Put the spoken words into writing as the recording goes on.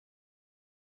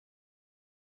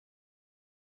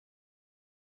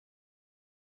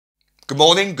Good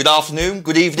morning, good afternoon,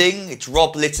 good evening. It's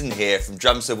Rob Litton here from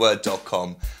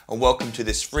drumstheword.com and welcome to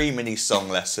this free mini song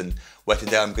lesson where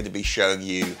today I'm going to be showing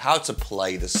you how to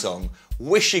play the song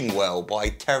Wishing Well by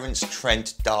Terence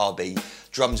Trent D'Arby,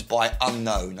 drums by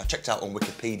Unknown. I checked out on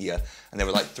Wikipedia and there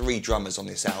were like 3 drummers on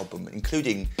this album,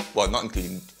 including, well, not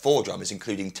including 4 drummers,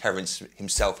 including Terence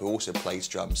himself, who also plays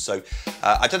drums. So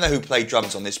I don't know who played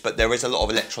drums on this, but there is a lot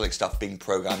of electronic stuff being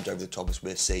programmed over the top, as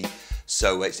we'll see.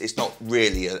 So it's not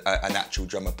really an actual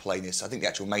drummer playing this. I think the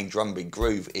actual main drum beat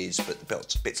groove is, but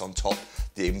the bits on top,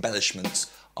 the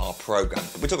embellishments, are programmed.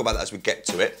 But we'll talk about that as we get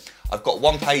to it. I've got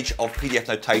 1 page of PDF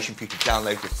notation for you to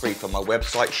download for free from my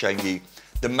website, showing you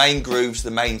the main grooves,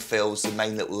 the main fills, the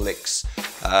main little licks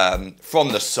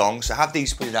from the song. So have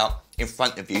these printed out in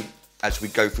front of you as we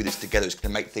go through this together. It's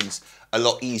going to make things a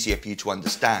lot easier for you to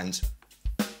understand.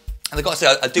 And I've got to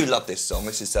say, I do love this song.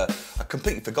 This is I've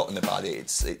completely forgotten about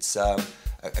it. It's a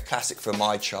classic from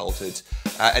my childhood,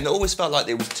 and it always felt like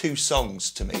there was 2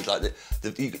 songs to me. Like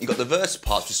you got the verse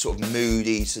part, which is sort of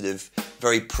moody, sort of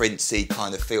very Princey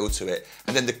kind of feel to it,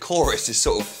 and then the chorus is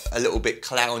sort of a little bit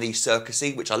clowny,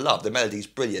 circusy, which I love. The melody's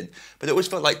brilliant, but it always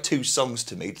felt like 2 songs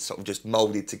to me, sort of just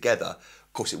moulded together.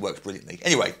 Of course, it works brilliantly.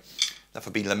 Anyway, enough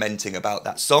of me lamenting about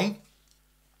that song.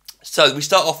 So we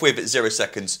start off with at 0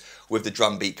 seconds with the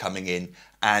drum beat coming in,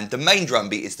 and the main drum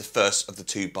beat is the first of the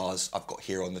 2 bars I've got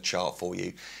here on the chart for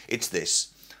you. It's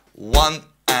this: 1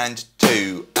 and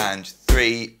 2 and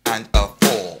 3 and a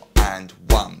 4 and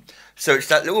 1. So it's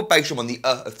that little bass drum on the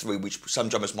of 3, which some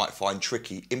drummers might find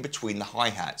tricky, in between the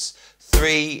hi-hats.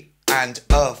 3 and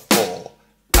a 4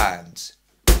 and.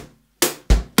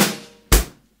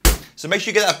 So make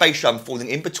sure you get that bass drum falling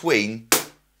in between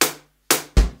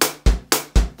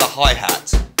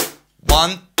hi-hat.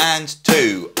 1 and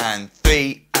 2 and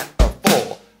 3 and a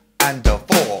 4 and a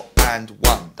 4 and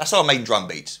 1. That's our main drum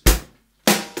beat.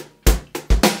 The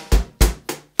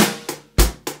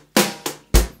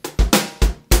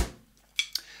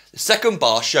second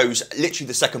bar shows literally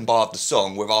the second bar of the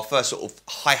song with our first sort of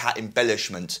hi-hat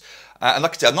embellishment. And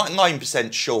like I said, I'm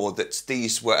 99% sure that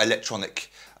these were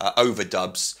electronic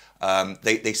overdubs.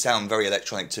 They sound very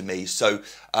electronic to me, so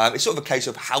it's sort of a case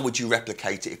of how would you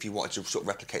replicate it if you wanted to sort of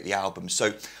replicate the album.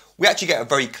 So we actually get a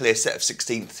very clear set of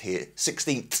 16ths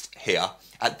here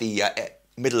at the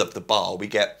middle of the bar. We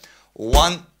get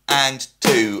 1 and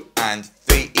 2 and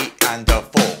 3 and a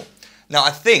 4. Now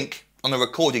I think on the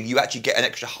recording you actually get an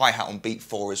extra hi-hat on beat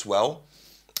 4 as well,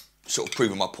 sort of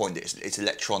proving my point that it's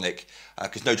electronic,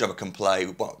 because no drummer can play.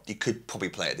 Well, you could probably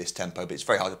play at this tempo, but it's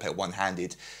very hard to play it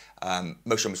one-handed.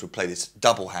 Most drummers would play this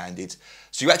double-handed.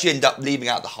 So you actually end up leaving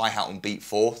out the hi-hat on beat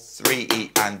 4,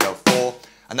 3 and a 4,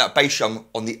 and that bass drum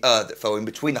on the that fell in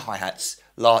between the hi-hats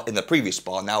in the previous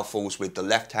bar now falls with the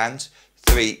left hand,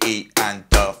 3 and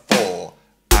a 4,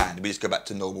 and we just go back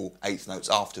to normal 8th notes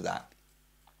after that.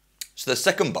 So the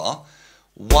second bar,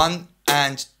 1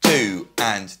 and 2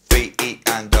 and 3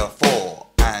 and a 4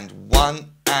 and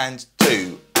 1 and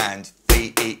 2 and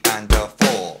 3 and a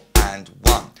 4 and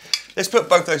 1. Let's put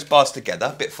both those bars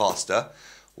together a bit faster.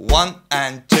 1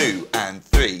 and 2 and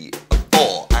 3,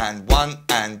 4 and 1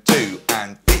 and 2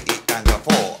 and 3 and a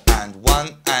 4 and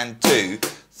 1 and 2,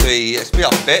 3. Let's speed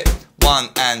up a bit. 1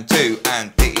 and 2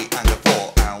 and 3 and a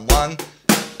 4 and 1,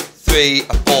 3,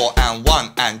 a 4 and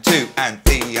 1 and 2 and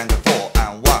 3 and a 4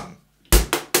 and 1.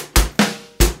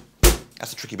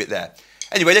 That's a tricky bit there.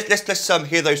 Anyway, let's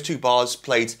hear those 2 bars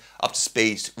played up to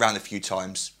speed, round a few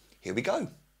times. Here we go.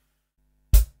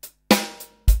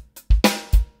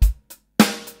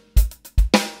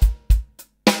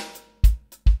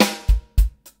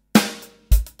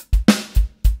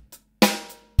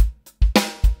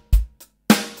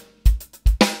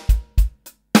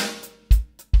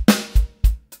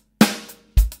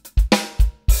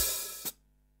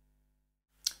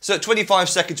 So at 25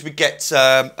 seconds we get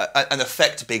an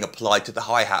effect being applied to the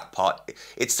hi-hat part.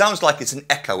 It sounds like it's an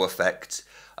echo effect,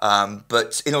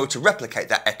 but in order to replicate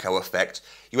that echo effect,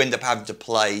 you end up having to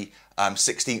play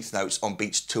 16th notes on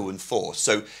beats 2 and 4.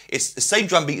 So it's the same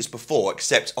drum beat as before,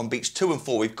 except on beats 2 and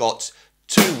 4 we've got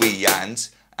 2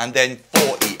 E-ands and then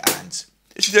 4 E-ands.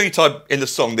 This is the only time in the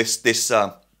song this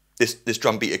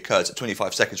drum beat occurs at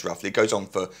 25 seconds roughly. It goes on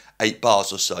for 8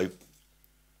 bars or so,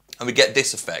 and we get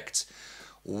this effect.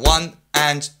 1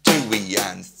 and 2 E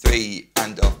and 3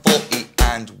 and a 4 E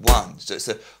and 1. So it's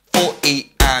a 4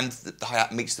 E and the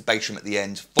hi-hat meets the bass drum at the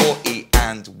end. 4 E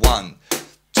and 1.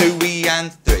 2 E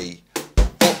and 3.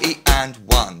 4 E and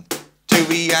 1.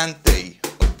 2 E and 3.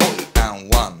 4 E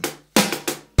and 1.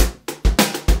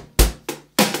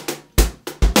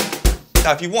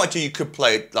 Now, if you wanted to, you could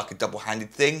play like a double-handed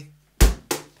thing.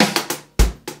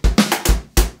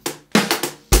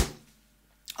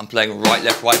 I'm playing right,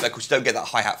 left, right. Of course, you don't get that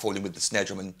hi-hat falling with the snare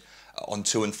drum on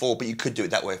 2 and 4, but you could do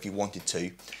it that way if you wanted to.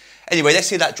 Anyway, let's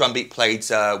hear that drum beat played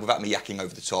without me yakking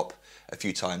over the top a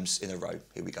few times in a row.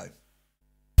 Here we go.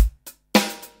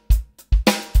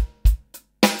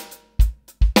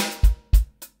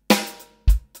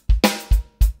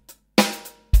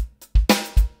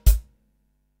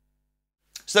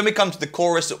 So then we come to the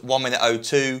chorus at 1 minute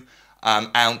 02,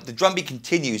 and the drum beat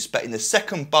continues, but in the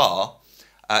second bar,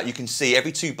 you can see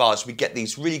every 2 bars we get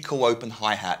these really cool open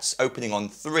hi-hats, opening on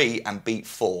 3 and beat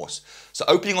 4s. So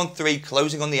opening on 3,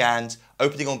 closing on the and,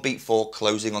 opening on beat 4,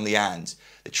 closing on the and.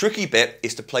 The tricky bit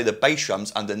is to play the bass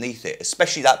drums underneath it,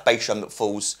 especially that bass drum that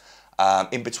falls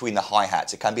in between the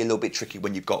hi-hats. It can be a little bit tricky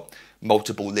when you've got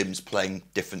multiple limbs playing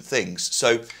different things.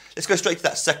 So let's go straight to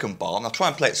that second bar, and I'll try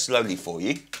and play it slowly for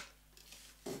you.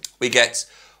 We get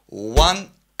 1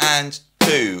 and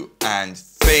 2 and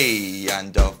 3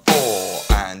 and a 4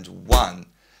 and 1,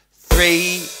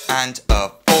 3 and a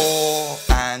 4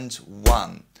 and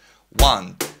 1,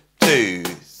 1, 2,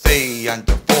 3 and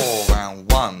a 4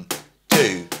 and 1,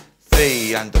 2,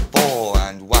 3 and a 4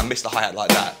 and 1. Miss the hi-hat like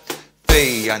that.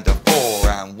 3 and a 4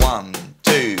 and 1,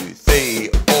 2, 3,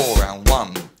 4 and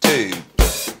 1, 2.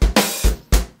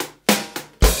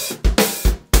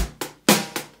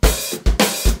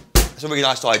 It's a really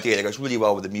nice idea that goes really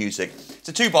well with the music. It's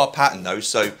a 2-bar pattern though,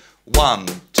 so 1,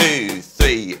 2,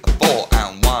 3, 4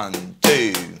 and 1,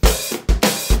 2.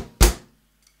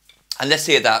 And let's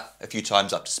hear that a few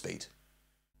times up to speed.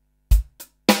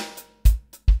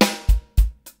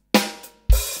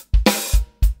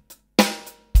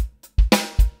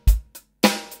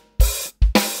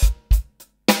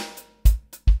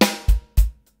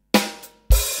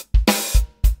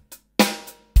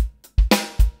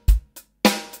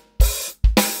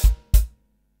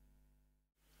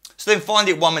 So then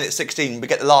finally at 1 minute 16 we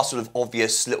get the last sort of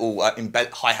obvious little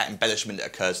hi-hat embellishment that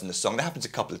occurs in the song. That happens a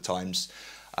couple of times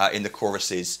in the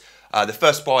choruses. The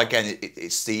first bar again,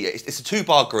 it's a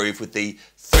 2-bar groove with the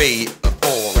 3,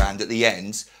 4 and at the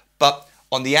end, but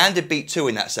on the and and beat 2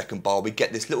 in that second bar we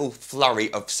get this little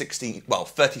flurry of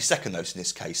 30-second notes in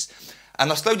this case. And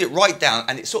I slowed it right down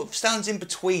and it sort of stands in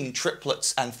between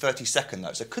triplets and 30-second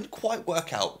notes. I couldn't quite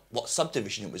work out what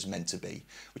subdivision it was meant to be,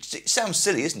 which it sounds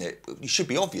silly, isn't it? It should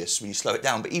be obvious when you slow it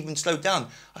down, but even slowed down,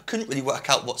 I couldn't really work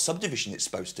out what subdivision it's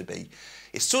supposed to be.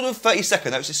 It's sort of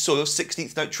 30-second notes, it's sort of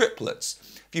 16th note triplets.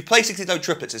 If you play 16th note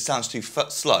triplets, it sounds too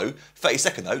slow.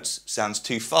 30-second notes sounds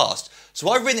too fast. So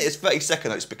I've written it as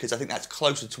 30-second notes because I think that's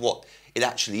closer to what it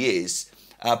actually is.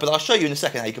 But I'll show you in a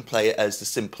second how you can play it as the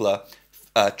simpler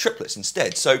triplets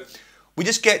instead. So we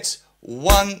just get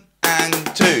 1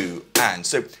 and 2 and.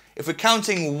 So if we're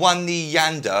counting 1 the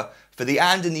yander, for the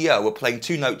and and the we're playing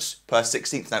 2 notes per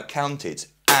 16th note counted.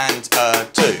 And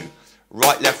 2.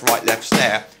 Right, left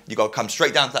snare. You've got to come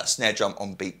straight down to that snare drum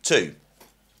on beat 2.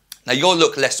 Now you'll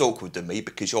look less awkward than me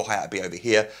because your hi-hat will be over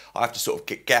here. I have to sort of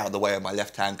get out of the way of my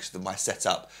left hand because of my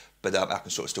setup, but I can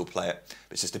sort of still play it.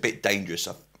 But it's just a bit dangerous.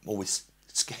 I'm always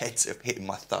scared of hitting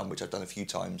my thumb, which I've done a few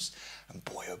times, and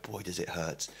boy oh boy does it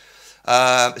hurt,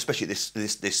 especially this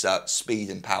speed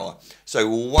and power. So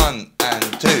 1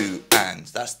 and 2 and,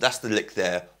 that's the lick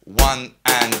there. 1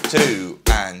 and 2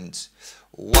 and,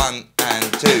 1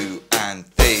 and 2 and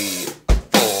 3,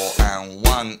 4 and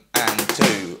 1 and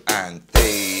 2 and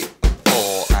 3,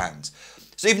 4 and.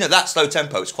 So even at that slow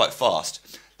tempo it's quite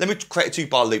fast. Let me create a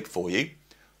 2-bar loop for you.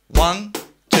 1,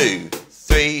 2,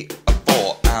 3,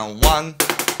 4 and 1,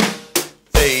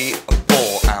 3,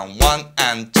 4 and 1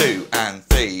 and 2 and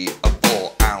 3,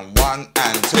 4 and 1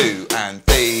 and 2 and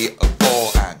 3,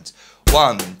 4 and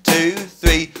 1, 2,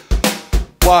 3,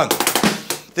 1,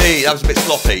 3. That was a bit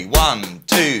sloppy. 1,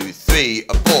 2, 3,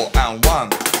 4 and 1.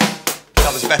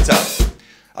 That was better.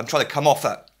 I'm trying to come off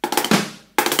that.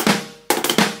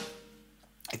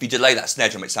 If you delay that snare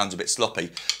drum, it sounds a bit sloppy.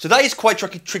 So that is quite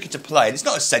tricky to play, and it's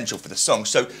not essential for the song.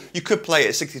 So you could play it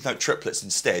at 16th note triplets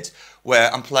instead,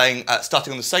 where I'm playing,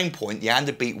 starting on the same point, the and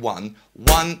a beat 1,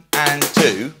 1 and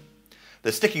 2.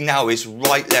 The sticking now is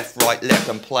right, left,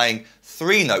 I'm playing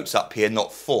 3 notes up here,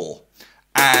 not 4,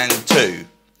 and 2.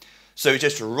 So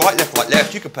just right,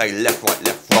 left. You could play left,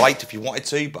 right if you wanted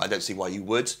to, but I don't see why you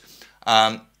would.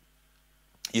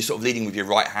 You're sort of leading with your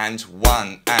right hand,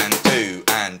 1 and 2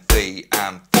 and 3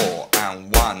 and 4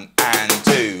 and 1 and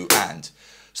 2 and.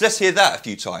 So let's hear that a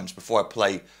few times before I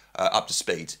play up to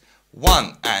speed.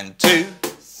 1 and 2,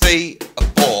 3,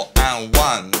 4 and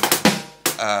 1.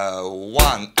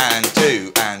 1 and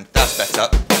 2 and that's better.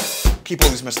 Keep all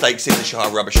these mistakes in to show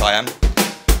how rubbish I am.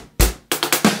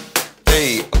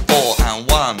 3, 4 and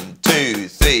 1, 2,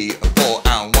 3, 4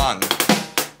 and 1.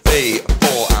 3,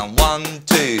 4 and 1,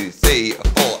 2,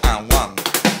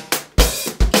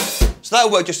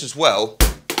 might work just as well.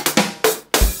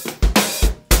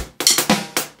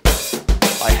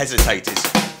 I hesitated.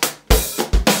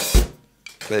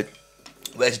 But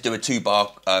let's do a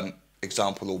 2-bar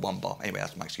example or 1 bar. Anyway,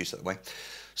 that's my excuse that way.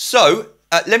 So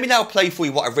let me now play for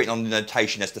you what I've written on the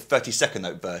notation as the 32nd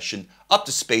note version, up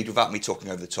to speed without me talking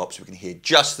over the top, so we can hear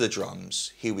just the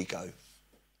drums. Here we go.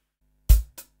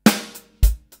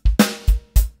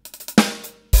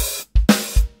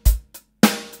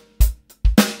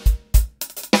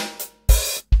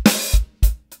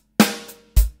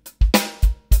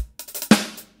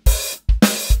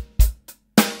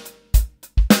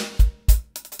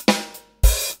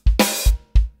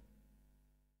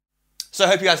 So I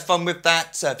hope you had fun with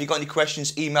that. If you've got any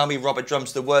questions, email me,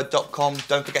 rob@drumstheword.com.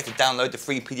 Don't forget to download the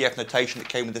free PDF notation that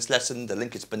came with this lesson. The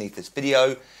link is beneath this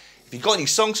video. If you've got any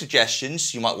song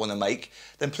suggestions you might want to make,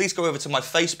 then please go over to my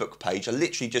Facebook page. I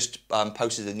literally just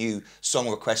posted a new song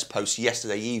request post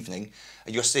yesterday evening.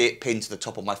 And you'll see it pinned to the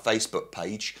top of my Facebook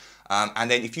page. And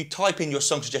then if you type in your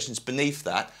song suggestions beneath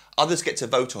that, others get to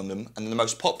vote on them, and the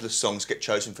most popular songs get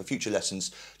chosen for future lessons,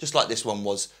 just like this one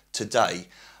was today.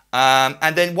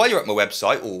 And then while you're at my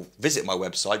website, or visit my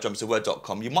website,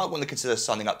 drumstheword.com, you might want to consider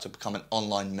signing up to become an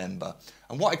online member.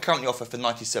 And what I currently offer for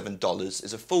 $97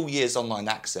 is a full year's online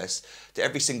access to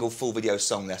every single full video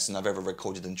song lesson I've ever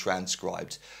recorded and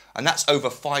transcribed. And that's over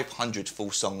 500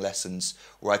 full song lessons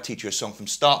where I teach you a song from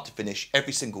start to finish,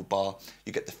 every single bar.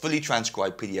 You get the fully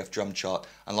transcribed PDF drum chart,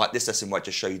 and like this lesson where I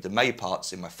just show you the May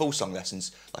parts in my full song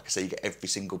lessons, like I say, you get every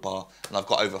single bar. And I've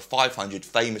got over 500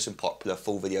 famous and popular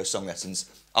full video song lessons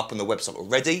up on the website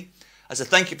already. As a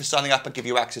thank you for signing up, I give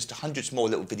you access to hundreds more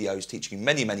little videos teaching you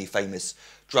many, many famous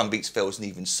drum beats, fills and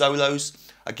even solos.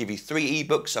 I give you 3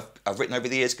 ebooks I've written over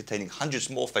the years containing hundreds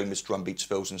more famous drum beats,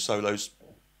 fills and solos.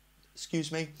 Excuse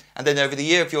me. And then over the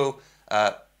year of your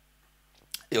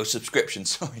subscription,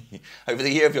 over the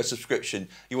year of your subscription,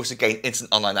 you also gain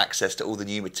instant online access to all the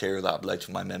new material that I upload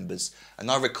for my members. And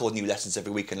I record new lessons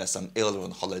every week unless I'm ill or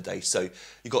on holiday. So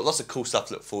you've got lots of cool stuff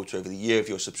to look forward to over the year of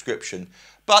your subscription.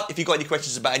 But if you've got any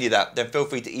questions about any of that, then feel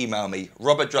free to email me,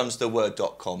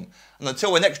 rob@drumstheword.com. And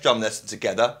until our next drum lesson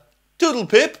together, doodle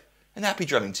pip and happy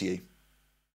drumming to you.